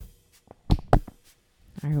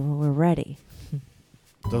All right, well, we're ready.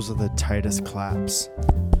 Those are the tightest claps.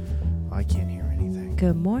 I can't hear anything.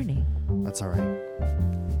 Good morning. That's all right.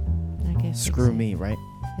 I guess. Screw me, right?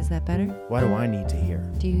 Is that better? Why do I need to hear?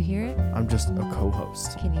 Do you hear it? I'm just a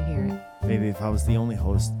co-host. Can you hear it? Maybe if I was the only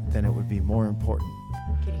host, then it would be more important.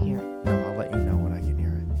 Can you hear it? No, I'll let you know when I can hear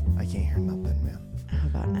it. I can't hear nothing, man. How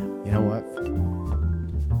about now? You know what?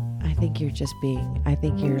 I think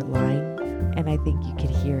you're lying, and I think you can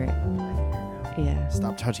hear it. Yeah.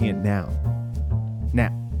 Stop touching it now. Now.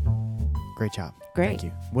 Great job. Great. Thank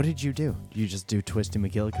you. What did you do? Did you just do Twisty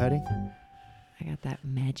McGillicuddy? I got that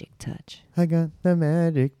magic touch. I got the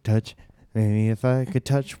magic touch. Maybe if I could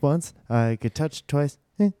touch once, I could touch twice.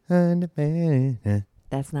 That's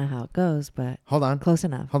not how it goes, but Hold on. close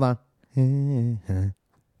enough. Hold on.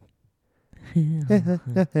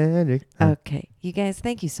 Okay. You guys,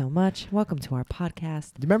 thank you so much. Welcome to our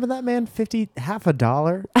podcast. You remember that man? Half a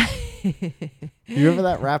dollar? You remember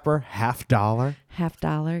that rapper? Half dollar?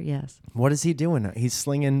 $50, yes. What is he doing? He's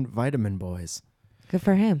slinging vitamin boys. Good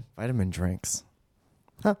for him. Vitamin drinks.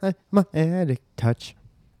 My addict touch.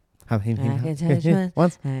 I can touch one.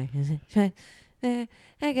 Once. I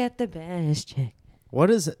got the best chick. What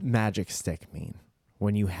does magic stick mean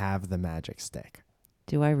when you have the magic stick?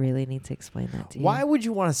 Do I really need to explain that to you? Why would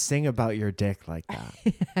you want to sing about your dick like that?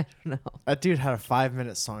 I don't know. That dude had a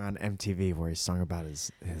 5-minute song on MTV where he sung about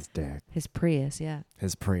his dick. His Prius, yeah.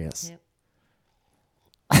 His Prius.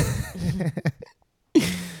 Yep.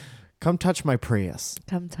 Come touch my Prius.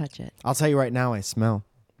 Come touch it. I'll tell you right now, I smell.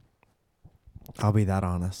 I'll be that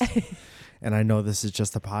honest. And I know this is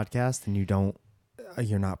just a podcast and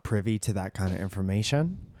you're not privy to that kind of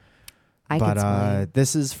information. I can smell But you.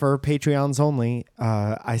 this is for Patreons only.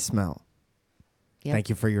 I smell. Yep. Thank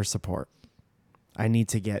you for your support. I need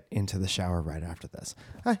to get into the shower right after this.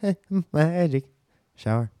 Magic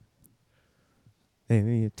shower.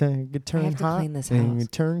 Maybe you turn I have to hot. clean this Maybe you house.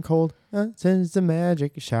 turn cold. It's a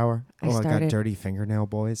magic shower. I I got started- dirty fingernail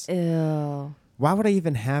boys. Ew. Why would I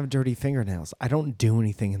even have dirty fingernails? I don't do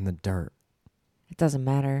anything in the dirt. It doesn't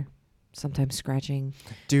matter. Sometimes scratching.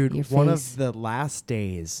 Dude, Your one face. of the last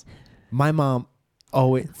days, my mom,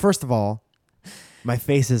 first of all, my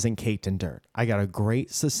face isn't caked in dirt. I got a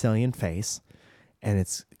great Sicilian face, and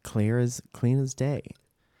it's clean as day.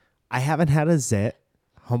 I haven't had a zit,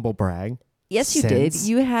 humble brag. Yes, you did. Since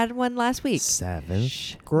You had one last week.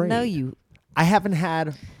 7th grade. No, you. I haven't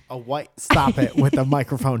had a white, stop it, with the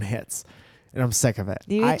microphone hits, and I'm sick of it.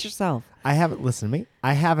 You hit yourself. I haven't, listen to me.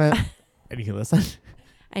 I haven't, and you listen.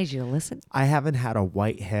 I need you to listen. I haven't had a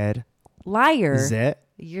white head Liar. zit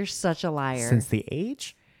You're such a liar. since the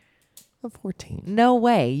age of 14. No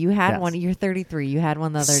way. You had Yes. one. You're 33. You had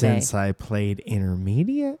one the other Since day. I played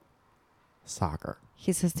intermediate soccer.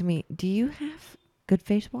 He says to me, "Do you have good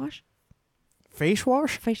face wash? Face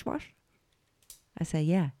wash? Face wash?" I say,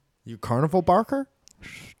 "Yeah." You carnival barker?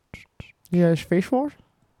 You guys face wash?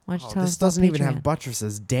 Why don't you Oh, tell us this about doesn't even have Patreon?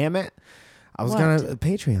 buttresses. Damn it. I was What? going to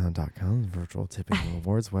patreon.com, virtual tipping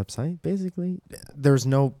rewards website. Basically, there's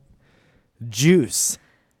no juice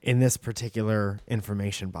in this particular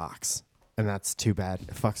information box. And that's too bad.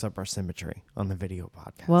 It fucks up our symmetry on the video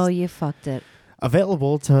podcast. Well, you fucked it.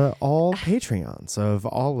 Available to all Patreons of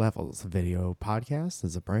all levels. Video podcast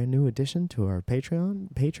is a brand new addition to our Patreon.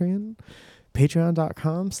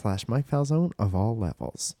 Patreon.com/Mike Falzone of all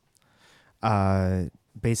levels.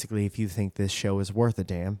 Basically, if you think this show is worth a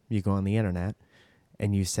damn, you go on the internet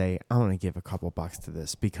and you say, I want to give a couple bucks to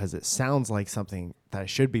this because it sounds like something that I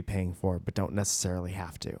should be paying for, but don't necessarily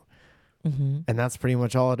have to. Mm-hmm. And that's pretty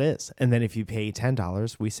much all it is. And then if you pay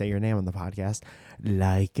 $10, we say your name on the podcast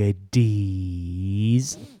like a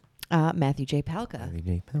D's. Matthew J. Palka.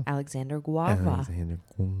 Alexander Guava.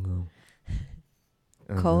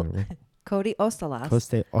 Cody Ostalas.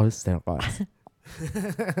 Coste Osteros.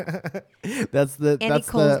 That's Andy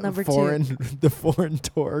Cole's number the foreign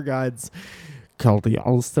tour guides. Cody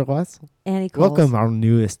Osteros. Annie Coles. Welcome our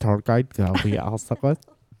newest tour guide, Cody Osteros.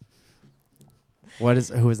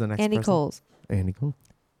 Who is the next Andy person? Coles. Andy Cole.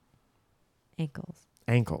 Ankles.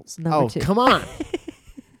 Ankles. Number 2. Come on.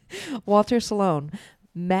 Walter Salone.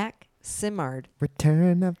 Mac Simard.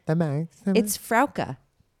 Return of the Max. It's Frauke.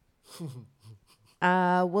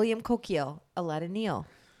 William Coquille. Aletta Neal.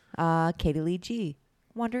 Katie Lee G.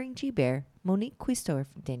 Wandering G Bear. Monique Quistorf.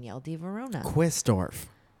 Danielle De Verona. Quistorf.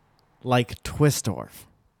 Like Twistorf.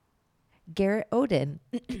 Garrett Odin.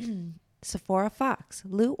 Sephora Fox.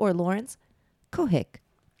 Lou or Lawrence Kohik.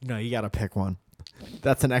 No, you got to pick one.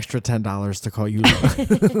 That's an extra $10 to call you.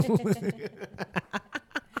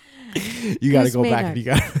 You got to Chris go back Maynard.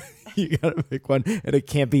 and you got to pick one, and it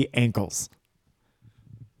can't be ankles.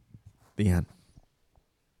 The end.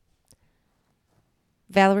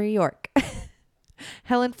 Valerie York,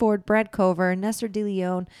 Helen Ford, Brad Cover, Nestor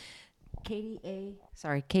DeLeon, Katie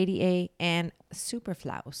A, and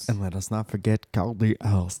Superflaus. And let us not forget Caldy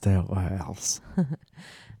House. Thank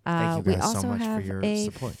you We guys so also much for have your a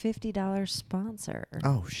support. $50 sponsor.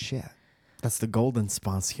 Oh, shit. That's the golden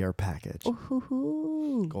sponsor package.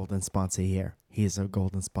 Ooh-hoo-hoo. Golden sponsor here. He's a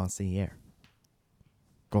golden sponsor here.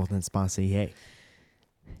 Golden sponsor here.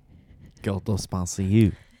 Golden sponsor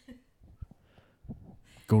you.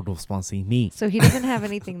 Golden sponsor me. So he doesn't have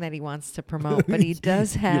anything that he wants to promote, but he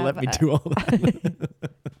does have. You let me do all that.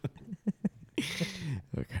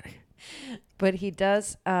 Okay. But he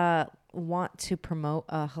does want to promote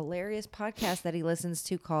a hilarious podcast that he listens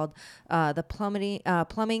to called the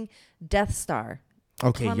Plumbing Death Star.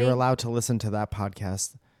 Okay, Plumbing- you're allowed to listen to that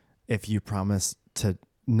podcast if you promise to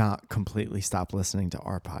not completely stop listening to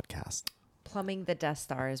our podcast. Plumbing the Death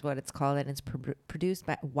Star is what it's called, and it's produced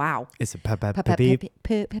by wow. It's a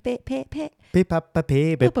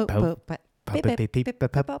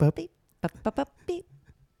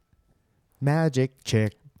magic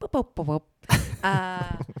chick.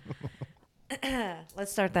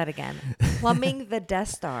 Let's start that again. Plumbing the Death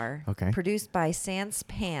Star, Okay. produced by Sans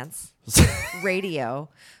Pants Radio,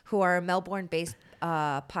 who are a Melbourne-based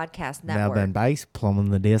podcast network. Melbourne base, plumbing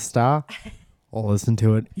the Death Star. I'll listen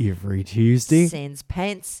to it every Tuesday. Sans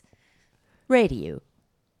Pants Radio.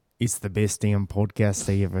 It's the best damn podcast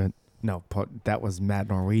they ever. No, that was Mad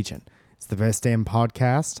Norwegian. It's the best damn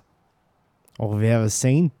podcast I've ever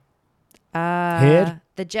seen. Head?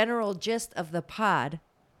 The general gist of the pod.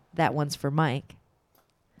 That one's for Mike.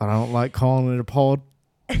 I don't like calling it a pod.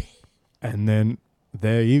 And then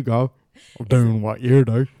there you go. Doing what you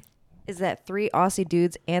do. Is that three Aussie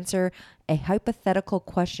dudes answer a hypothetical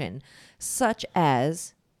question, such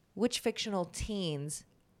as which fictional teens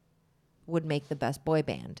would make the best boy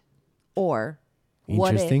band, or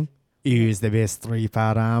Interesting. Who's the best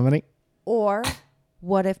three-part harmony?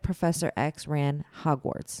 what if Professor X ran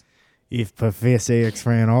Hogwarts? If Professor X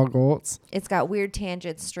ran Hogwarts. It's got weird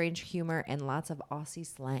tangents, strange humor, and lots of Aussie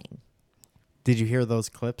slang. Did you hear those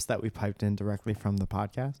clips that we piped in directly from the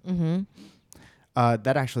podcast? Mm-hmm.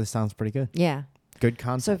 That actually sounds pretty good. Yeah. Good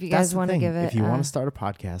concept. So if you That's guys the wanna thing. give it, if you want to start a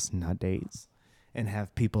podcast nowadays and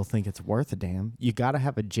have people think it's worth a damn, you got to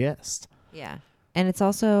have a gist. Yeah. And it's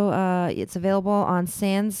also it's available on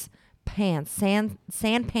Sans Pants,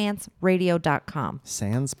 sandpantsradio.com.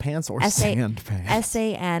 Sans pants or S-A- sand pants?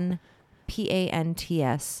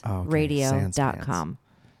 SANPANTS Oh, okay. radio.com.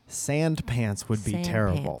 Sand pants would be Sand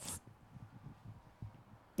terrible, pants.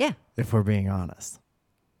 Yeah. if we're being honest.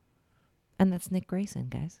 And that's Nick Grayson,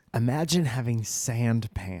 guys. Imagine having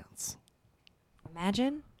sand pants.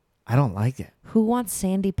 Imagine I don't like it. who wants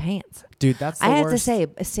sandy pants. Dude, that's the I have worst. to say,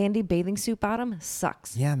 a sandy bathing suit bottom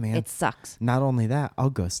sucks. Yeah, man. It sucks. Not only that, I'll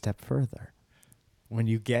go a step further. When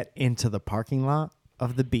you get into the parking lot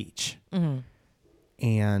of the beach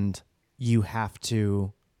and you have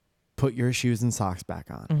to put your shoes and socks back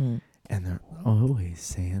on, and there's always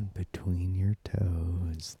sand between your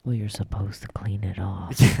toes. Well, you're supposed to clean it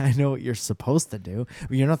off. Yeah, I know what you're supposed to do.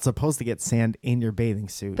 But you're not supposed to get sand in your bathing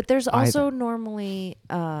suit. But there's also either. normally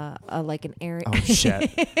like an area. Oh,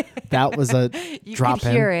 shit. That was a You drop could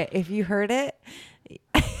in. hear it if you heard it.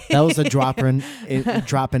 That was a drop in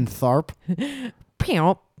Tharp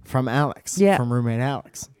Pew. from Alex. Yeah. From roommate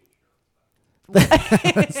Alex.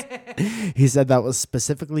 He said that was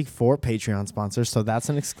specifically for Patreon sponsors, so that's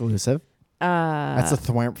an exclusive. That's a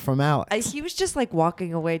thwamp from Alex. He was just like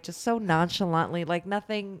walking away, just so nonchalantly, like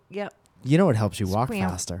nothing. Yep, You know what helps you walk Squeal.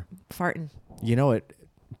 faster? farting, You know it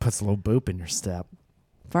puts a little boop in your step.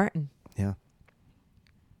 farting. Yeah.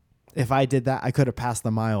 If I did that, I could have passed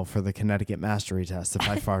the mile for the Connecticut mastery test if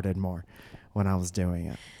I farted more when I was doing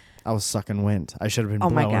it. I was sucking wind. I should have been Oh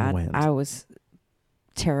my blowing god, wind. I was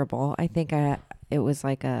terrible. I think it was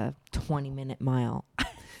like a 20-minute mile.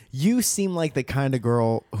 You seem like the kind of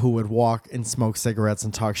girl who would walk and smoke cigarettes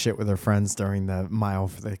and talk shit with her friends during the mile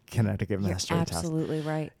for the Connecticut You're mastery test. absolutely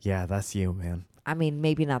right. Yeah, that's you, man. I mean,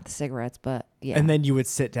 maybe not the cigarettes, but yeah. And then you would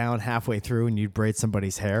sit down halfway through and you'd braid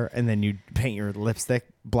somebody's hair and then you'd paint your lipstick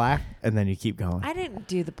black and then you keep going. I didn't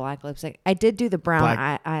do the black lipstick. I did do the brown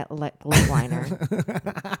Black- lip liner.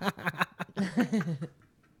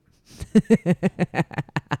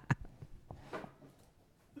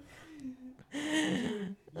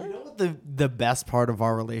 You know what the best part of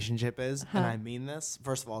our relationship is? And I mean this.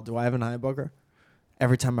 First of all, do I have an eye booger?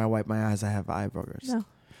 Every time I wipe my eyes, I have eye boogers. No.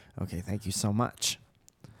 Okay, thank you so much.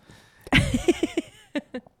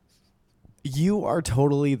 You are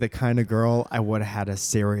totally the kind of girl I would have had a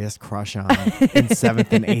serious crush on in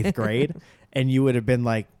 7th and 8th grade. And you would have been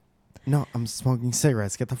like, No, I'm smoking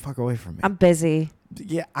cigarettes. Get the fuck away from me. I'm busy.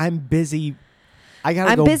 Yeah, I'm busy. I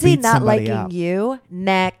gotta I'm go busy beat not somebody liking up. you.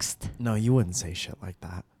 Next. No, you wouldn't say shit like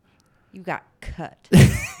that. You got cut.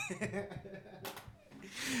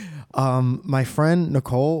 My friend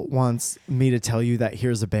Nicole wants me to tell you that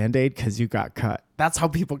here's a Band-Aid because you got cut. That's how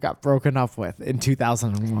people got broken up with in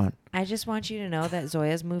 2001. I just want you to know that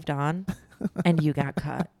Zoya's moved on and you got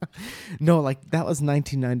cut. No, like that was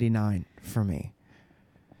 1999 for me.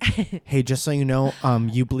 Hey, just so you know,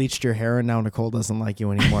 you bleached your hair and now Nicole doesn't like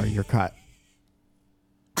you anymore. You're cut.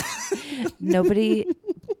 Nobody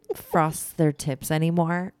frosts their tips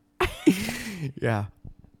anymore. Yeah.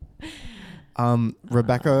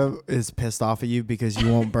 Rebecca is pissed off at you because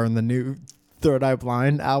you won't burn the new Third Eye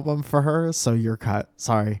Blind album for her, so you're cut.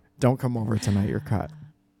 Sorry. Don't come over tonight. You're cut.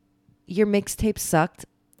 Your mixtape sucked,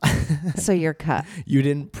 so you're cut. You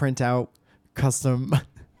didn't print out custom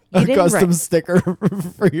You a didn't custom write- sticker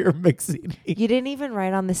for your mix CD. You didn't even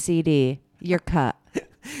write on the CD. You're cut.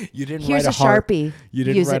 You didn't Here's write a a heart. Sharpie. You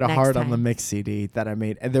didn't Use write it a next heart on the time. mix CD that I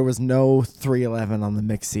made, and there was no 311 on the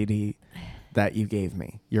mix CD that you gave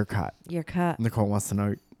me. You're cut. You're cut. Nicole wants to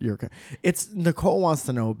know you're cut. It's Nicole wants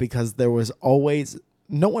to know because there was always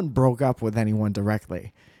no one broke up with anyone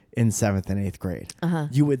directly in 7th and 8th grade. Uh-huh.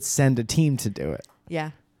 You would send a team to do it.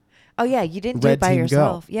 Yeah. Oh yeah, you didn't do Red it by team, go.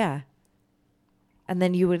 yourself. Yeah. And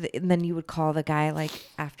then you would call the guy like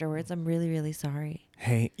afterwards. I'm really, really sorry.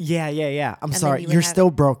 Hey, yeah. I'm then sorry. you would You're have- still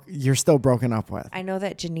broke. You're still broken up with. I know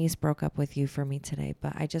that Janice broke up with you for me today,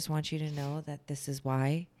 but I just want you to know that this is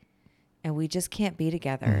why. And we just can't be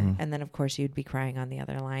together. Mm-hmm. And then, of course, you'd be crying on the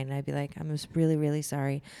other line. And I'd be like, I'm just really, really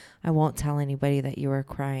sorry. I won't tell anybody that you were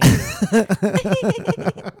crying.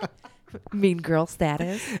 Mean girl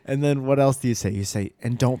status. And then what else do you say? You say,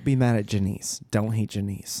 and don't be mad at Janice. Don't hate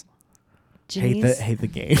Janice. Janice, Hate the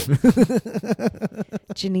game.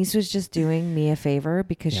 Janice was just doing me a favor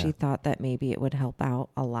because Yeah. she thought that maybe it would help out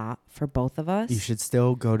a lot for both of us. You should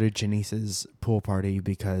still go to Janice's pool party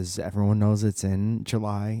because everyone knows it's in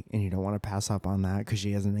July and you don't want to pass up on that because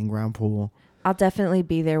she has an in-ground pool. I'll definitely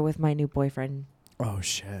be there with my new boyfriend, Oh,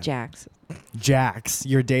 shit. Jax. Jax,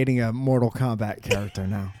 you're dating a Mortal Kombat character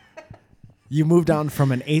now. You moved on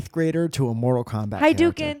from an 8th grader to a Mortal Kombat Hi,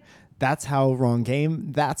 character. Dukin. That's how wrong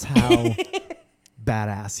game. That's how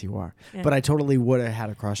badass you are. Yeah. But I totally would have had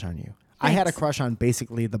a crush on you. I had a Thanks. crush on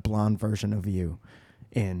basically the blonde version of you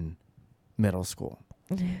in middle school.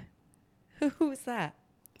 Who was that?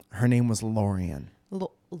 Her name was Lorian.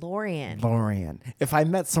 Lorian. Lorian. If I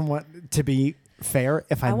met someone, to be fair,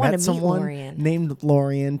 if I, I wanna met meet someone Lorian. named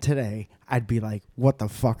Lorian today, I'd be like, what the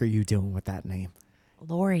fuck are you doing with that name?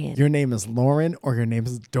 Lorian. Your name is Lauren or your name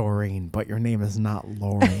is Doreen, but your name is not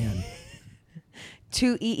Lorian.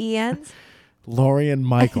 2 EENs? Lorian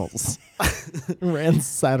Michaels ran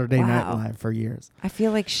Saturday Night Wow. Live for years. I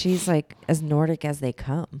feel like she's like as Nordic as they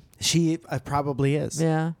come. She probably is.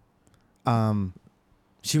 Yeah.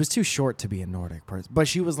 She was too short to be a Nordic person, but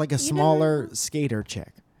she was like a smaller skater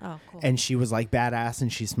chick. Oh, cool. And she was like badass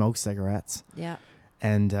and she smoked cigarettes. yeah.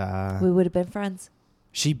 And We would have been friends.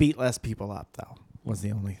 she beat less people up, though, was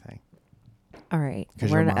the only thing. All right. 'Cause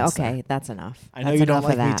We're you're a not, monster. okay, that's enough. I know That's you don't enough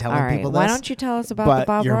like of me that. telling All right. people Why this, don't you tell us about but the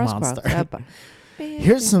Bob you're a Ross monster. quote?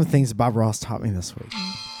 Here's some things Bob Ross taught me this week.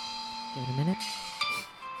 Give it a minute.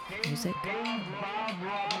 Music.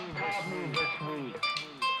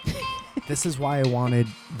 This is why I wanted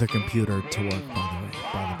the computer to work, by the way.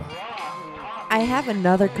 By the by. I have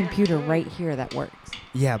another computer right here that works.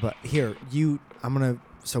 Yeah, but here, I'm going to,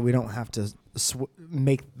 so we don't have to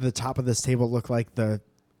make the top of this table look like a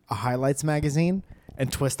highlights magazine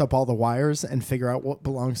and twist up all the wires and figure out what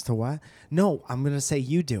belongs to what. No, I'm going to say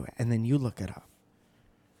you do it and then you look it up.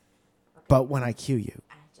 Okay. But when I cue you.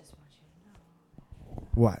 I just want you to know.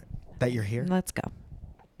 What? That you're here? Let's go.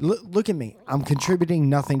 Look at me. I'm contributing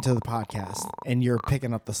nothing to the podcast and you're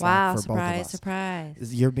picking up the slack Wow, for both of surprise, us.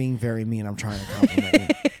 surprise. You're being very mean. I'm trying to compliment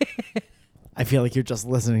you. I feel like you're just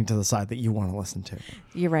listening to the side that you want to listen to.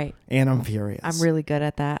 You're right. And I'm furious. I'm really good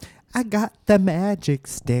at that. I got the magic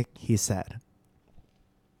stick, he said.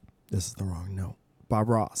 This is the wrong note. Bob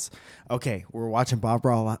Ross. Okay, we're watching Bob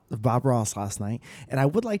Ross last night. And I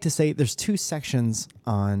would like to say there's 2 sections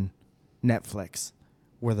on Netflix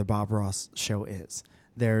where the Bob Ross show is.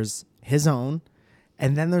 There's his own,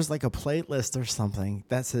 and then there's like a playlist or something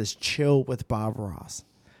that says Chill with Bob Ross,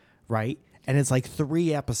 right? And it's like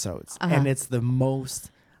 3 episodes. And it's the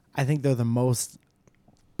most, I think they're the most,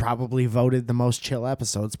 probably voted the most chill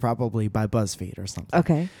episodes, probably by BuzzFeed or something.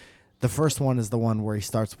 Okay. The first one is the one where he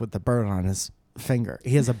starts with the bird on his finger.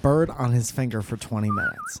 He has a bird on his finger for 20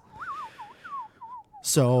 minutes.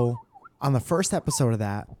 So on the first episode of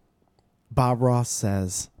that, Bob Ross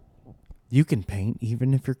says, "You can paint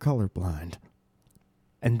even if you're colorblind."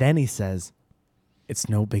 And then he says, "It's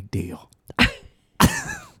no big deal."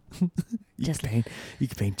 You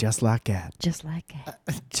can paint just like that. Just like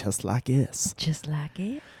it. Just like this. Just like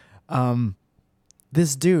it.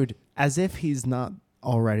 This dude, as if he's not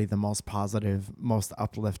already the most positive, most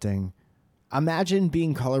uplifting. Imagine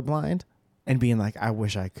being colorblind and being like, I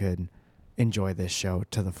wish I could enjoy this show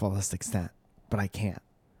to the fullest extent, but I can't.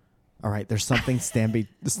 All right, there's something standing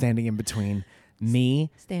in between me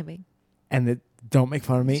Stamping. and don't make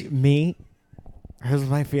fun of me. Here's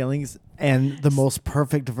my feelings and the most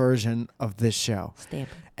perfect version of this show.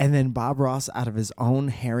 Stamping. And then Bob Ross, out of his own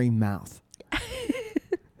hairy mouth,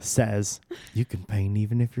 says, "You can paint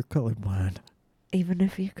even if you're colorblind. Even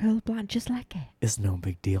if you're colorblind, just like it." It's no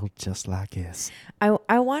big deal, just like this."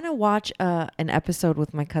 I want to watch an episode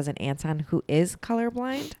with my cousin Anton, who is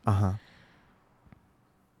colorblind,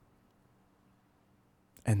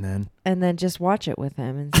 And then just watch it with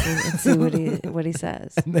him and see what he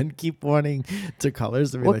says. then keep wanting to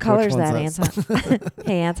colors. To be What like, color is which that, one's Anton?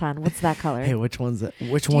 Hey, Anton, what's that color? Hey, which one's it?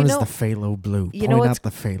 Which one is the phthalo blue? You know Point what's- out the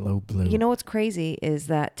phthalo blue. You know what's crazy is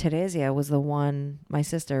that Teresia was the one, my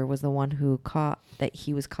sister was the one who caught that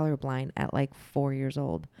he was colorblind at like 4 years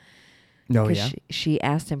old. Oh, 'Cause yeah? she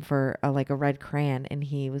asked him for a red crayon, and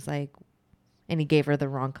he was like, and he gave her the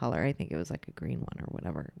wrong color. I think it was like a green one or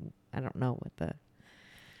whatever. I don't know what the.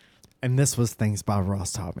 And this was things Bob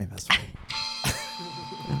Ross taught me this week.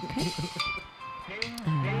 Okay.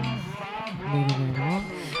 Moving right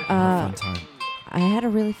along. Fun time. I had a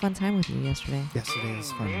really fun time with you yesterday. Yesterday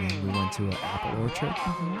was fun, man. We went to an apple orchard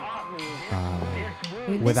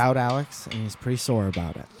We missed- without Alex, and he's pretty sore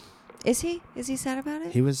about it. Is he? Is he sad about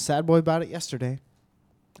it? He was a sad boy about it yesterday.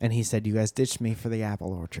 And he said, "You guys ditched me for the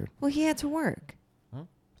apple orchard." Well, he had to work. Huh?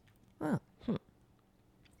 Oh.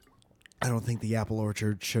 I don't think the apple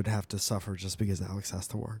orchard should have to suffer just because Alex has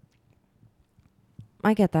to work.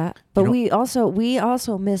 I get that, but You know- we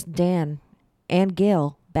also missed Dan and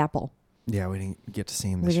Gail Bappel. Yeah, we didn't get to see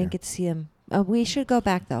him We this year. didn't get to see him. We should go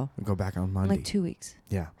back though. We'll go back on In Monday. like 2 weeks.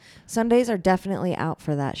 Yeah. Sundays are definitely out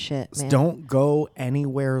for that shit, man. Don't go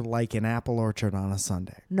anywhere like an apple orchard on a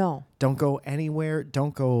Sunday. No. Don't go anywhere.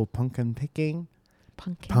 Don't go pumpkin picking.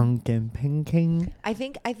 Pumpkin. Pumpkin picking. I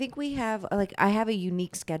think we have I have a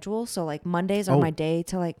unique schedule, so like Mondays are Oh. my day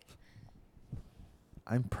to like.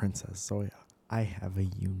 I'm Princess Zoya. I have a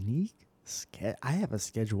unique I have a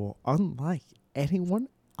schedule unlike anyone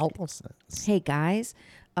else's. Hey guys,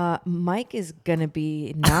 Mike is gonna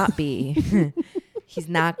not be. He's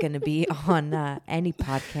not gonna be on any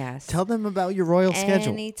podcast. Tell them about your royal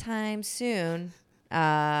schedule. anytime soon.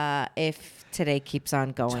 If today keeps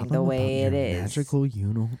on Tell going them the way about it your is. Magical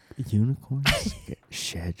unicorn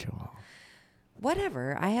schedule.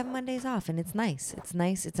 Whatever. I have Mondays off, and it's nice. It's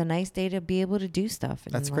nice. It's a nice day to be able to do stuff.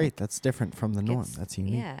 And That's like, great. That's different from the norm. it's- That's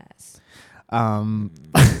unique. Yes.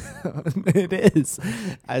 It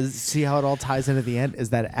is. See how it all ties into the end is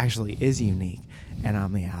that it actually is unique, and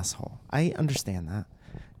I'm the asshole. I understand that,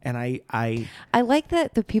 and I I like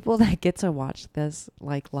that the people that get to watch this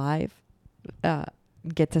like live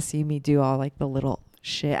get to see me do all like the little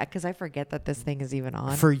shit because I forget that this thing is even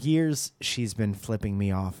on. for years she's been flipping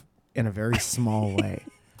me off in a very small way.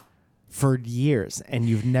 For years, and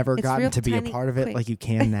you've never It's gotten real to be a tiny, part of it quick. like you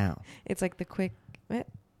can now. It's like the quick beep,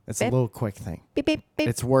 It's a Beep. little quick thing. beep, beep.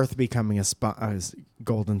 It's worth becoming a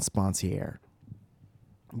golden sponsor.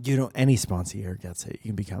 You know, any sponsor gets it. You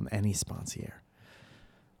can become any sponsor.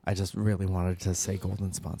 I just really wanted to say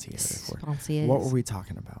golden sponsor. Sponsors. What were we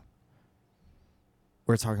talking about?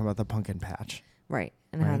 We're talking about the pumpkin patch. Right.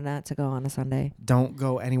 And how Right. not to go on a Sunday. Don't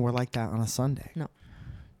go anywhere like that on a Sunday. No.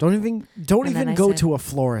 Don't And even then I go said- to a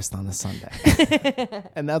florist on a Sunday.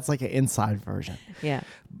 And that's like an inside version. Yeah.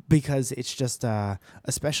 Because it's just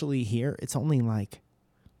especially here, it's only like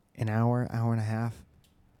an hour and a half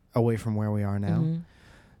away from where we are now. Mhm.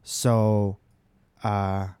 So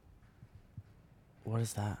what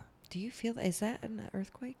is that? Do you feel is that an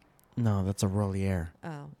earthquake? No, that's a Rollier.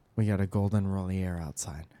 Oh. We got a golden Rollier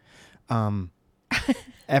outside.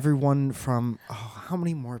 Everyone from how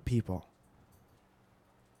many more people?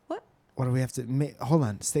 What? What do we have to hold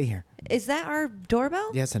on, stay here. Is that our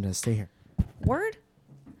doorbell? Yes, it is. Stay here. Word?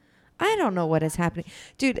 I don't know what is happening.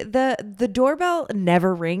 Dude, the doorbell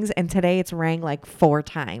never rings, and today it's rang like 4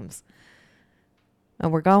 times.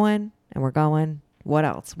 And we're going, and we're going. What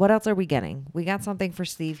else? What else are we getting? We got something for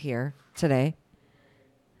Steve here today.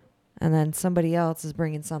 And then somebody else is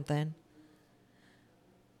bringing something.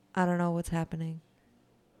 I don't know what's happening.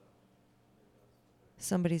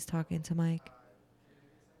 Somebody's talking to Mike.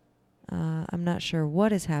 I'm I'm not sure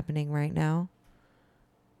what is happening right now.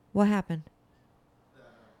 What happened?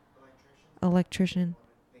 Electrician.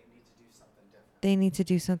 They need to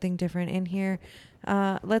do something different in here.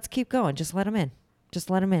 Let's keep going. Just let them in.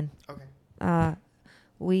 Just let them in. Okay.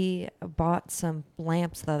 We bought some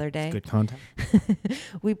lamps the other day. Good content.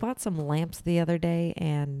 We bought some lamps the other day,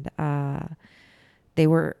 and they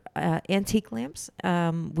were antique lamps.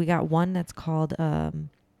 We got one that's called a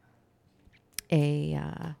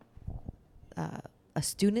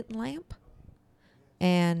student lamp,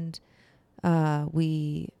 and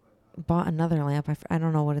we bought another lamp. I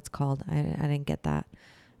don't know what it's called. I didn't get that.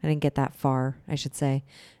 I didn't get that far, I should say.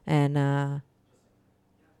 And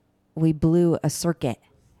we blew a circuit,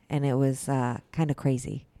 and it was kind of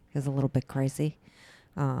crazy. It was a little bit crazy.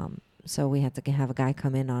 So we had to have a guy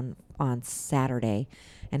come in on Saturday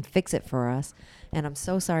and fix it for us. And I'm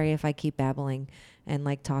so sorry if I keep babbling and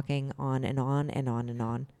like talking on and on and on and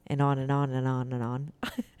on and on and on and on and on.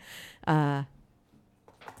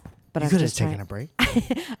 But You I'm could have just taken trying. a break.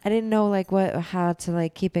 I didn't know like how to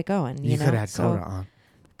like keep it going. You know? could have had So- Coda on.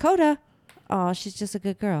 Coda. Oh, she's just a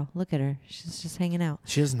good girl. Look at her. She's just hanging out.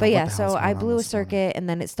 She doesn't know But what yeah, the so hell's I going on blew a this morning. circuit, and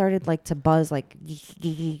then it started like to buzz, like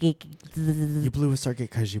You blew a circuit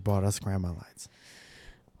because you bought us grandma lights.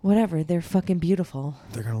 whatever. They're fucking beautiful.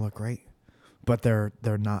 They're gonna look great, but they're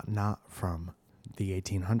not from the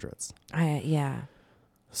 1800s. Yeah.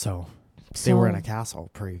 So So, they were in a castle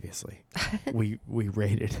previously. we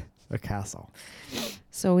raided a castle.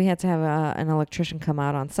 So we had to have an electrician come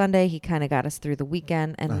out on Sunday. He kind of got us through the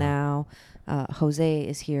weekend, and Uh-huh. now Jose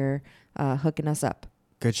is here hooking us up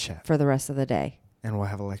Good shit. for the rest of the day. And we'll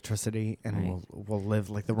have electricity, and Right. we'll live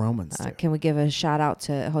like the Romans do. Can we give a shout out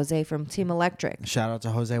to Jose from Team Electric? Shout out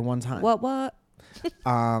to Jose one time. What?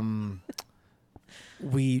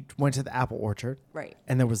 We went to the apple orchard, Right.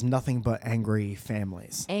 and there was nothing but angry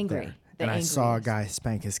families. Angry. there. The And I saw a angriest. guy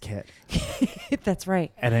spank his kid. That's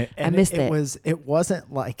right. And I missed it. It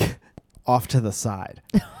wasn't like off to the side.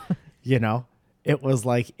 You know? It was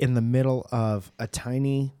like in the middle of a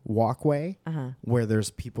tiny walkway where there's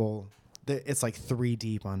people. It's like 3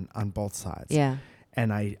 deep on both sides. Yeah.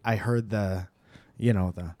 And I heard the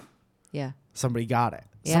Yeah. somebody got it.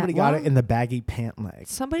 Yeah, Somebody got well, it in the baggy pant leg.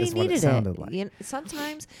 Somebody is what needed it. Sounded it. Like. You know,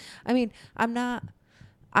 sometimes, I mean, I'm not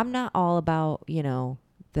all about,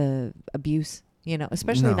 the abuse,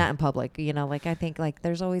 especially No. not in public, like I think like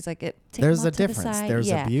there's always like take There's them a out to the difference. side. There's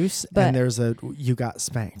Yeah. abuse but- and there's you got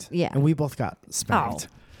spanked. Yeah. And we both got spanked.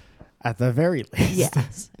 At the very least.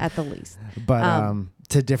 Yes, at the least. But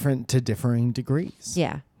to differing degrees.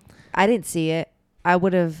 Yeah. I didn't see it. I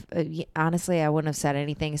would have, honestly, I wouldn't have said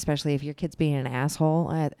anything, especially if your kid's being an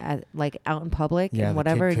asshole at like out in public Yeah, and the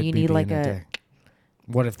whatever, kid and could you be need being like a a dick.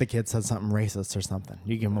 What if the kid said something racist or something?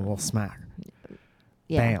 You give him a little smack.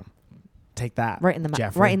 yeah, Bam. Take that. right in the mouth,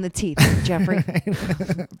 Jeffrey. right in the teeth, Jeffrey.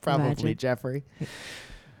 Probably Imagine. Jeffrey.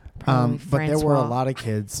 Probably But there were a Francois. lot of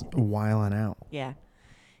kids wiling out. Yeah.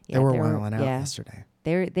 They were wiling out yeah. yesterday.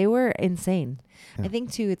 They were insane. Yeah. I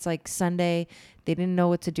think too. It's like Sunday. They didn't know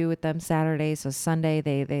what to do with them Saturday, so Sunday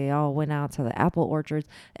they all went out to the apple orchards.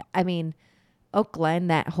 I mean, Oak Glen,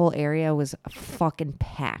 that whole area was fucking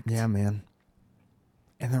packed. Yeah, man.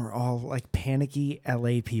 And they were all like panicky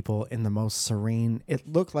LA people in the most serene. It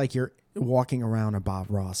looked like you're walking around a Bob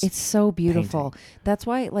Ross. It's so beautiful. painting. That's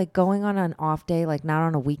why like going on an off day, like not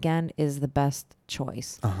on a weekend, is the best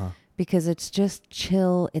choice. Because it's just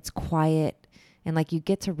chill, it's quiet, and like you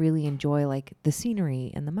get to really enjoy like the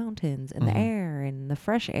scenery and the mountains and the air and the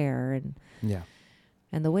fresh air Yeah.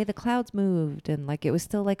 and the way the clouds moved, and like it was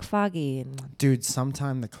still like foggy and Dude,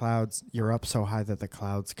 sometime the clouds, you're up so high that the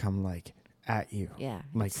clouds come like at you. yeah.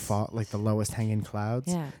 Like like the lowest hanging clouds.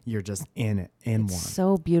 Yeah. You're just in it, in It's one.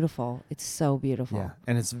 so beautiful. It's so beautiful. Yeah.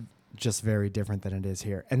 And it's just very different than it is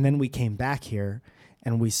here. And then we came back here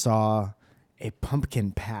and we saw a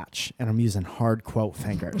pumpkin patch, and I'm using hard quote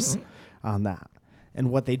fingers on that.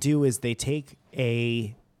 And what they do is they take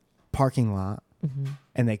a parking lot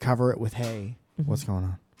and they cover it with hay. What's going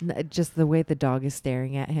on? Just the way the dog is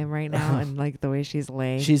staring at him right now and like the way she's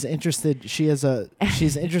laying. She's interested. She's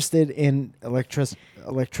interested in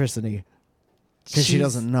electricity because she She's-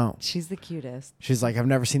 doesn't know. She's the cutest. She's like, I've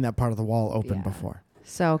never seen that part of the wall open Yeah. before.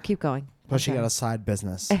 So keep going. Plus, she Okay. got a side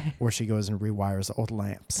business where she goes and rewires old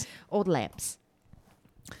lamps. Old lamps.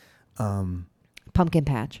 Pumpkin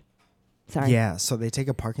patch. Sorry. Yeah, so they take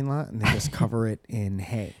a parking lot and they just cover it in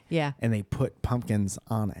hay. Yeah. And they put pumpkins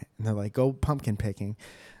on it. And they're like, go pumpkin picking.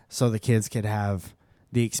 So the kids could have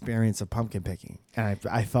the experience of pumpkin picking. And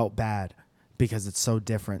I felt bad because it's so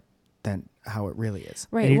different than how it really is.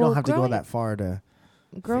 Right, And you well, don't have to go growing- that far to.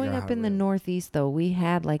 Growing figure out up how in it the really- Northeast, though, we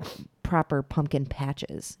had like proper pumpkin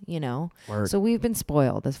patches, you know? Word. So we've been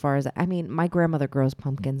spoiled as far as, I mean, my grandmother grows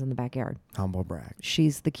pumpkins in the backyard. Humble brag.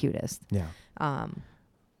 She's the cutest. Yeah.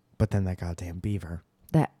 But then that goddamn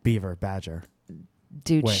badger.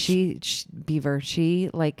 Dude, Which? she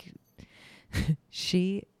like,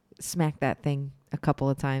 she smacked that thing a couple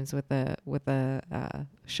of times with a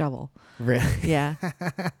shovel. Really? Yeah.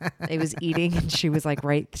 It was eating and she was like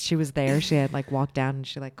she was there. She had like walked down and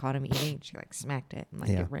she like caught him eating. She like smacked it and like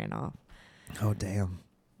Yeah. it ran off. Oh, damn.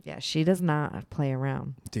 Yeah, she does not play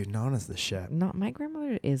around. Dude, Nana's the shit. No, my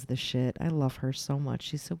grandmother is the shit. I love her so much.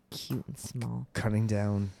 She's so cute and small. Cutting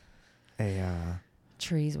down a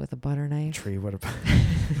Trees with a butter knife tree with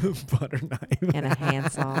a butter knife. and a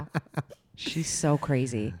handsaw. She's so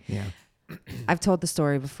crazy. Yeah. I've told the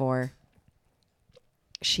story before.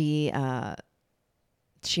 She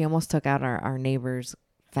almost took out our neighbor's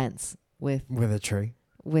fence with With a tree.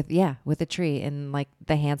 with a tree and like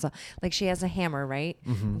the handsaw. Like she has a hammer, right?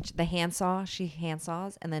 Mm-hmm. The handsaw, she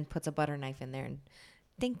handsaws and then puts a butter knife in there and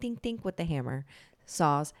dink dink dink with the hammer.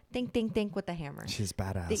 Saws, dink dink dink with the hammer. She's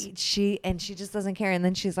badass. She just doesn't care, and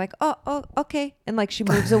then she's like, oh, okay, and like she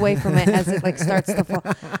moves away from it as it like starts to fall.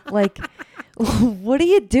 Like, what are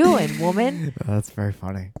you doing, woman? That's very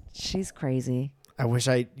funny. She's crazy. I wish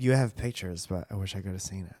you have pictures, but I wish I could have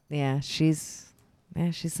seen it. Yeah, she's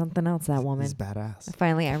something else. That woman. It's badass.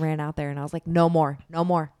 Finally, I ran out there and I was like, no more. No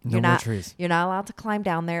more trees. You're not allowed to climb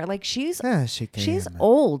down there. Like she's She's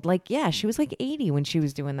old. Like, yeah, she was like 80 when she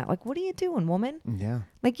was doing that. Like, what are you doing, woman? Yeah.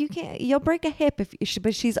 Like you'll break a hip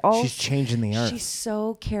but she's She's changing the earth. She's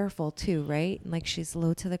so careful too, right? Like she's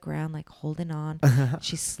low to the ground, like holding on.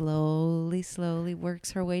 She slowly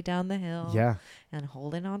works her way down the hill. Yeah. And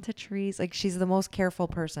holding on to trees. Like she's the most careful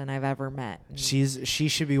person I've ever met. She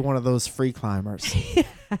should be one of those free climbers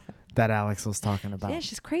that Alex was talking about. Yeah,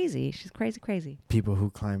 she's crazy. She's crazy. People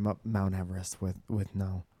who climb up Mount Everest with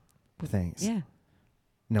no things. Yeah.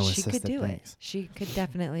 No She assisted could do things. it. She could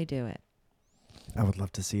definitely do it. I would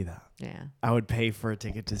love to see that. Yeah. I would pay for a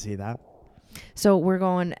ticket to see that. So we're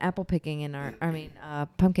going apple picking in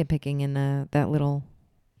pumpkin picking in that little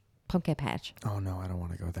pumpkin patch. Oh no, I don't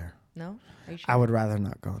want to go there. No? Are you sure? I would rather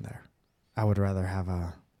not go there. I would rather have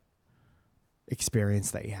a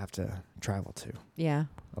experience that you have to travel to Yeah.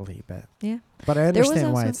 a little bit. Yeah. But I There was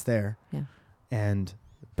understand why also- it's there. Yeah. And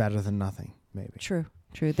better than nothing, maybe. True.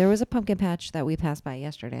 There was a pumpkin patch that we passed by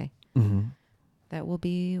yesterday. Mm-hmm. That we'll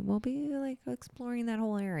be like exploring that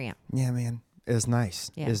whole area. Yeah, man. It was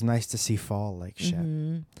nice. Yeah. It was nice to see fall like shit.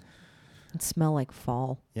 Mhm. It smelled like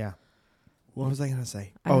fall. Yeah. What was I going to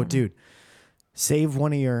say? I don't know. Dude. Save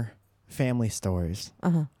one of your family stories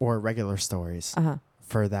Uh-huh. or regular stories Uh-huh.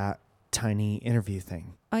 for that tiny interview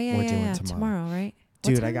thing. Oh yeah, We're yeah, doing yeah. tomorrow. Right? What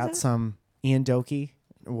Dude, time I is got that? some. Ian Doki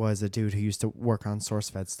was a dude who used to work on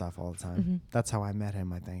SourceFed stuff all the time. Mhm. That's how I met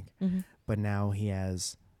him, I think. Mhm. But now he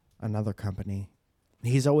has another company.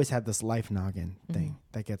 He's always had this Life Noggin Mhm. thing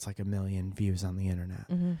that gets like 1 million views on the internet.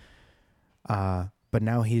 Mhm. But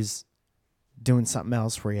now he's doing something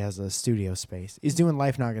else where he has a studio space. He's doing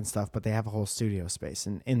Life Noggin stuff, but they have a whole studio space.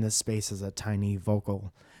 And in this space is a tiny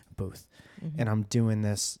vocal booth. Mhm. And I'm doing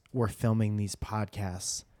this. We're filming these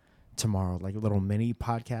podcasts tomorrow, like little mini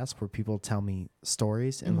podcasts where people tell me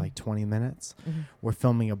stories in Mhm. like 20 minutes. Mhm. We're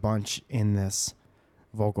filming a bunch in this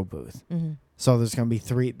vocal booth. Mhm. So there's going to be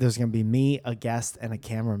 3. There's going to be me, a guest, and a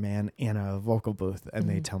cameraman in a vocal booth. And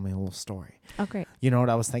they Mhm. tell me a little story. Oh, great. You know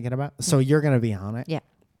what I was thinking about? So you're going to be on it. Yeah.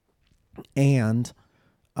 And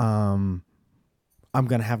I'm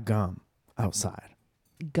going to have gum outside.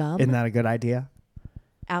 Gum? Isn't that a good idea?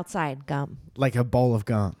 Outside gum. Like a bowl of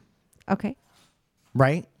gum, Okay.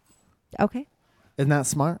 right? Okay. Isn't that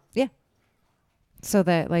smart? So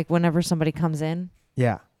that like whenever somebody comes in,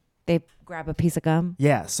 Yeah. they grab a piece of gum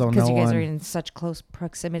Yeah. So because no you guys one, are in such close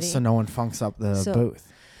proximity. so no one funks up the So-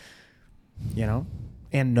 booth. You know,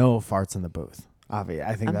 and no farts in the booth. Obvious.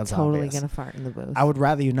 I think I'm that's totally obvious. gonna fart in the booth. I would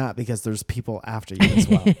rather you not because there's people after you as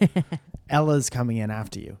well. Ella's coming in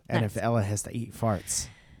after you, and if Nice. Ella has to eat farts,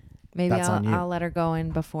 Maybe that's on you. I'll let her go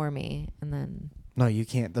in before me, and then no, you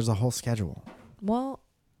can't. There's a whole schedule. well,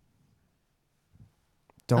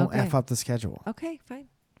 Don't Okay. F up the schedule okay, fine,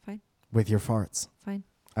 with your farts. fine,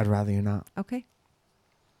 I'd rather you not. okay.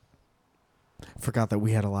 Forgot that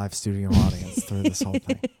we had a live studio audience through this whole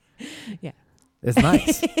thing. Yeah. It's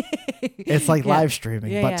nice. It's like Yeah. live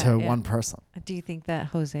streaming, Yeah, but yeah, to yeah. one person. Do you think that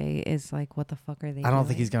Jose is like, what the fuck are they? I don't think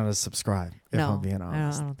doing? he's going to subscribe, if No, I'm being I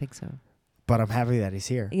honest. don't think so. But I'm happy that he's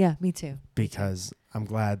here Yeah, me too. because I'm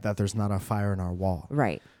glad that there's not a fire in our wall.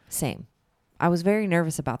 Right. Same. I was very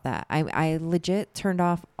nervous about that. I legit turned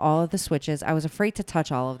off all of the switches. I was afraid to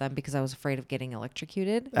touch all of them because I was afraid of getting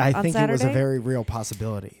electrocuted I on think Saturday. it was a very real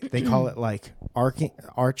possibility. They call it like arcing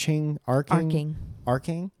Arcing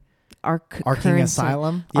currency.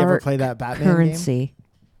 asylum. You ever play that Batman game? Currency.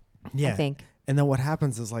 Yeah. I think. And then what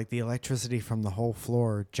happens is like the electricity from the whole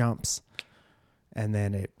floor jumps, and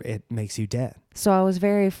then it makes you dead. So I was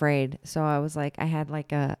very afraid. So I was like, I had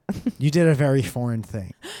like a. You did a very foreign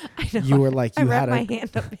thing. I know. You were like, you I had wrapped my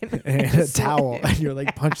hand up in a towel, and you're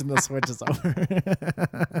like punching the switches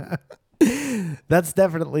over. That's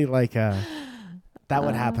definitely like that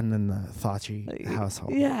would happen in the Thacci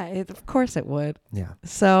household. Yeah, of course it would. Yeah.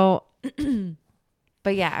 So,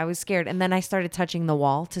 but yeah, I was scared. And then I started touching the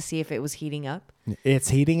wall to see if it was heating up. It's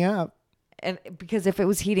heating up. And because if it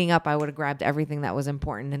was heating up, I would have grabbed everything that was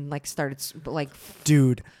important and like started like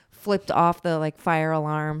Dude, flipped off the like fire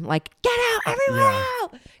alarm, like get out, everyone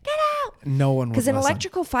out, get out. no one would Because an listen.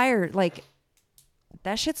 electrical fire, like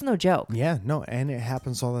that shit's no joke. Yeah, no, and it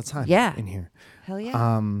happens all the time. Yeah. In here. Hell yeah.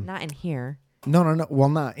 Not in here. No. Well,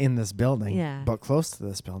 not in this building. Yeah. But close to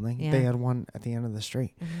this building. Yeah. They had one at the end of the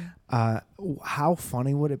street. How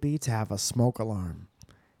funny would it be to have a smoke alarm,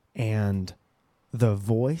 and the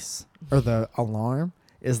voice or the alarm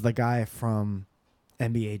is the guy from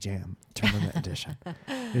NBA Jam Tournament Edition?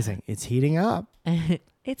 He's saying it's heating up.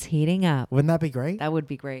 It's heating up. Wouldn't that be great? That would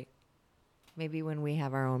be great. Maybe when we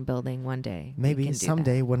have our own building one day. we Maybe can do that.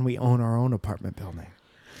 someday when we own our own apartment building.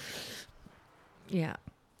 Yeah.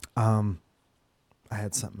 I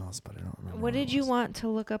had something else, but I don't remember. What did it you was. want to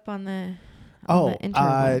look up on the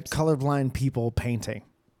interwebs? Colorblind people painting.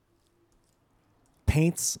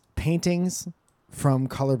 Paintings from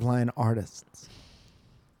colorblind artists.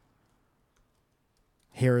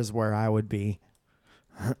 Here is where I would be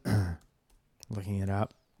looking it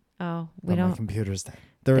up. Oh, But my computer's dead.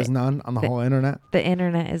 There is none on the whole internet. The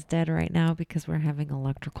internet is dead right now because we're having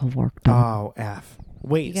electrical work done. Oh, F.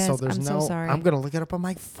 Wait, You guys, so there's I'm no... so sorry. I'm going to look it up on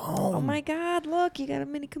my phone. Oh my God! Look, you got a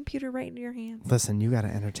mini computer right in your hands. Listen, you got to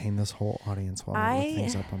entertain this whole audience while I look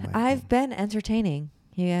things up on my I've phone. been entertaining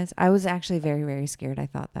you guys. I was actually very, very scared. I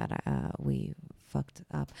thought that we fucked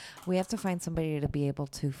up. We have to find somebody to be able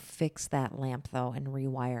to fix that lamp though and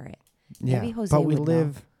rewire it. Yeah, Maybe Jose but we would know.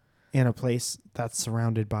 live in a place that's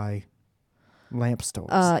surrounded by lamp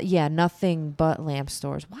stores. Yeah, nothing but lamp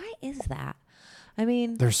stores. Why is that? I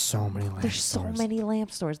mean, There's so many lamp there's stores. so many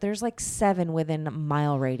lamp stores. There's like 7 within a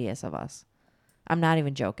mile radius of us. I'm not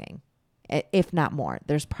even joking. If not more,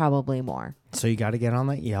 there's probably more. So you got to get on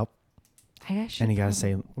that Yelp, I should and you got to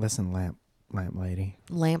probably- say, "Listen, lamp lady,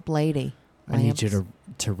 lamp lady. I need you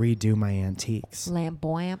to redo my antiques." Lamp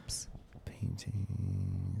boamps.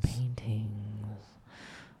 Paintings. Paintings.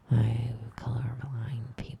 I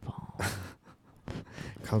colorblind people.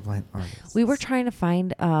 Colorblind artists. We were trying to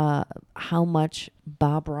find how much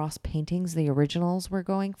Bob Ross paintings, the originals, were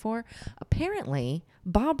going for. Apparently,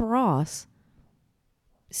 Bob Ross,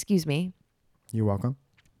 excuse me, You're welcome.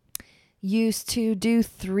 used to do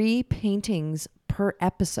 3 paintings per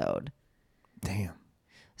episode. Damn.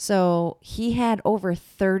 So he had over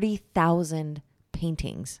 30,000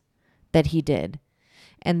 paintings that he did.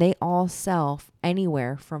 And they all sell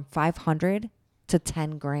anywhere from 500 to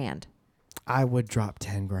 10 grand. I would drop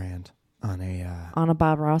 10 grand on On a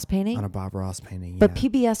Bob Ross painting? a Bob Ross painting. But yeah.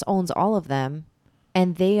 PBS owns all of them,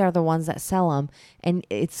 and they are the ones that sell them. And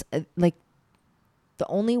it's like the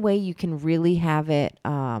only way you can really have it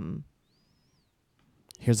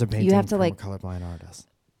Here's a painting have to, from like, a colorblind artist.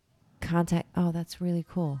 contact. Oh, that's really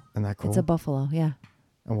cool. Isn't that cool? It's a buffalo, yeah.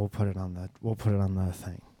 And we'll put it on the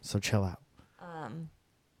thing. So chill out.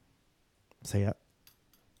 See it?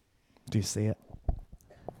 Do you see it?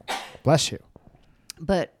 Bless you.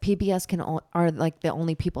 But PBS are like the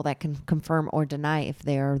only people that can confirm or deny if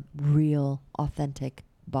they are real, authentic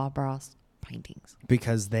Bob Ross paintings.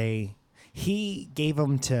 Because he gave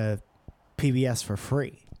them to PBS for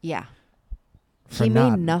free. Yeah. For He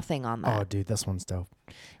not- made nothing on that. Oh, dude, this one's dope.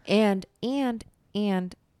 And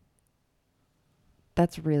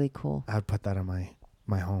that's really cool. I'd put that on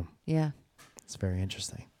my home. Yeah. It's very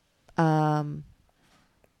interesting.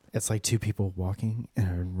 It's like 2 people walking in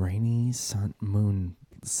a rainy moon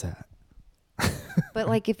set. But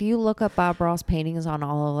like if you look up Bob Ross paintings on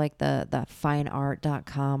all of like the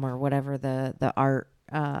fineart.com or whatever the art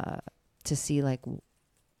to see like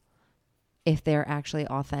if they're actually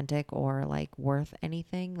authentic or like worth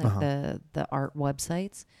anything, like the art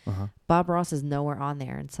websites, Bob Ross is nowhere on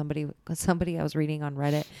there. And somebody I was reading on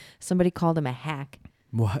Reddit, somebody called him a hack.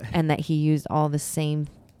 What? And that he used all the same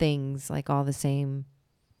things, like all the same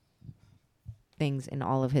things in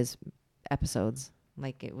all of his episodes.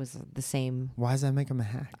 Like it was the same. Why does that make him a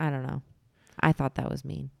hack? I don't know. I thought that was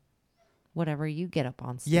mean. Whatever, you get up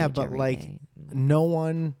on stage. Yeah, but every like day. no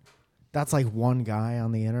one. That's like one guy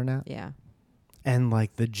on the internet, Yeah. and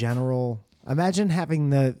like the general. Imagine having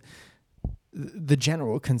the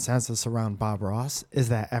general consensus around Bob Ross is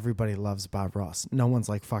that everybody loves Bob Ross. No one's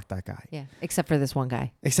like, fuck that guy. Yeah. Except for this one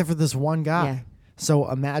guy. Except for this one guy. Yeah. So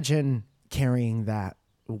imagine carrying that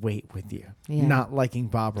weight with you. Yeah. Not liking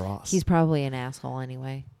Bob Ross. He's probably an asshole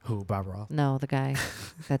anyway. Who, Bob Ross? No, the guy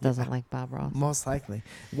that doesn't like Bob Ross. Most likely.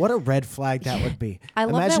 What a red flag that would be. I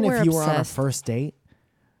love Imagine that if we're you were on a obsessed. first date.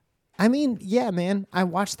 I mean, yeah, man. I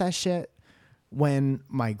watched that shit when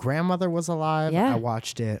my grandmother was alive. Yeah. I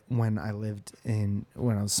watched it when I lived when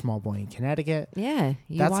I was a small boy in Connecticut. Yeah.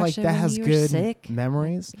 You That's like watched it that when has you were good sick.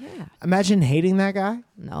 memories. Yeah. Imagine hating that guy.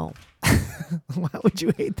 No. Why would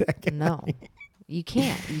you hate that guy? No. You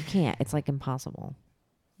can't. You can't. It's like impossible.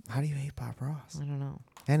 How do you hate Bob Ross? I don't know.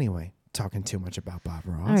 Anyway, talking too much about Bob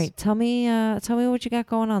Ross. All right. Tell me what you got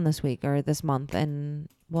going on this week or this month and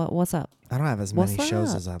what's up? I don't have as What's many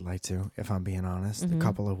shows up? as I'd like to, if I'm being honest. Mhm. A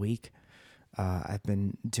couple a week. I've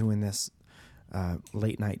been doing this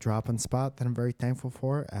late night drop-in spot that I'm very thankful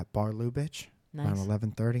for at Bar Lubitsch around Nice.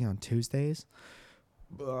 11:30 on Tuesdays.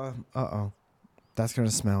 Uh-oh. That's going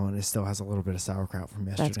to smell, and it still has a little bit of sauerkraut from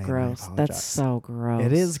yesterday. That's and I gross. apologize. That's so gross.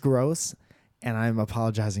 It is gross, and I'm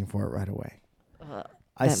apologizing for it right away. Ugh.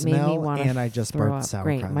 I That made me smell, wanna and I just throw burped up.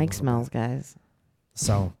 sauerkraut. Great. a Mike little smells, bit. guys.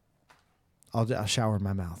 So I'll shower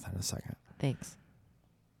my mouth in a second. Thanks.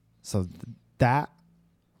 So that,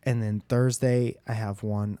 and then Thursday I have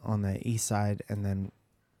one on the east side, and then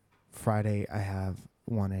Friday I have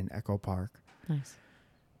one in Echo Park, Nice.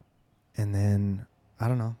 and then I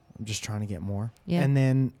don't know. I'm just trying to get more. Yeah. And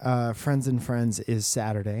then Friends and Friends is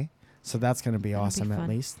Saturday, so that's going to be That'll be awesome at fun.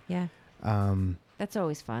 least. Yeah. Um, That's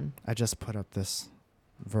always fun. I just put up this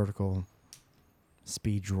vertical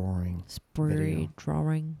speed drawing Spree Video.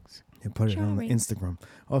 drawings. and put it on the Drawings. Instagram.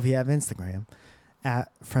 Oh, if you have Instagram,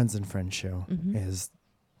 at Friends and Friends Show Mhm. is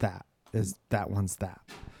that one's that.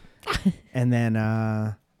 And then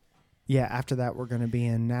after that we're going to be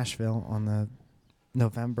in Nashville on the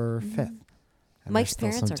November 5th. And Mike's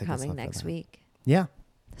there's still parents some are tickets coming left for next that. week. Yeah.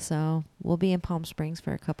 So we'll be in Palm Springs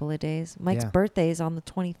for a couple of days. Mike's Yeah. birthday is on the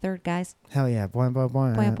 23rd, guys. Hell yeah. Boy. Bwam,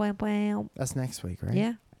 bwam, bwam. That's next week, right?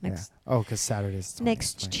 Yeah. Next Yeah. Oh, because Saturday's the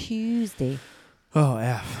next 20th, right? Tuesday. Oh,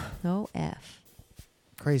 F. Oh, F.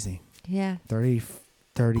 Crazy. Yeah.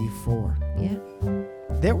 34. Yeah.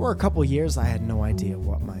 There were a couple years I had no idea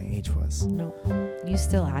what my age was. No. You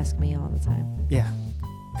still ask me all the time. Yeah.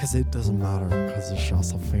 Because it doesn't matter. Because it's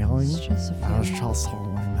just a feeling. It's just a I feeling. was just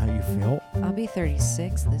telling how you feel. I'll be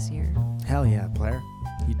 36 this year. Hell yeah, Blair.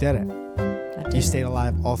 You did it. I did You it. stayed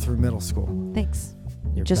alive all through middle school. Thanking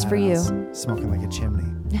You're Just for you. badass. Smoking like a chimney.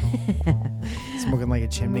 Smoking like a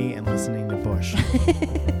chimney and listening to Bush.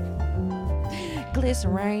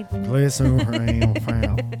 Glycerine. Glycerine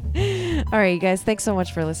found. All right, you guys. Thanks so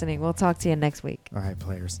much for listening. We'll talk to you next week. All right,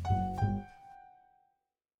 players.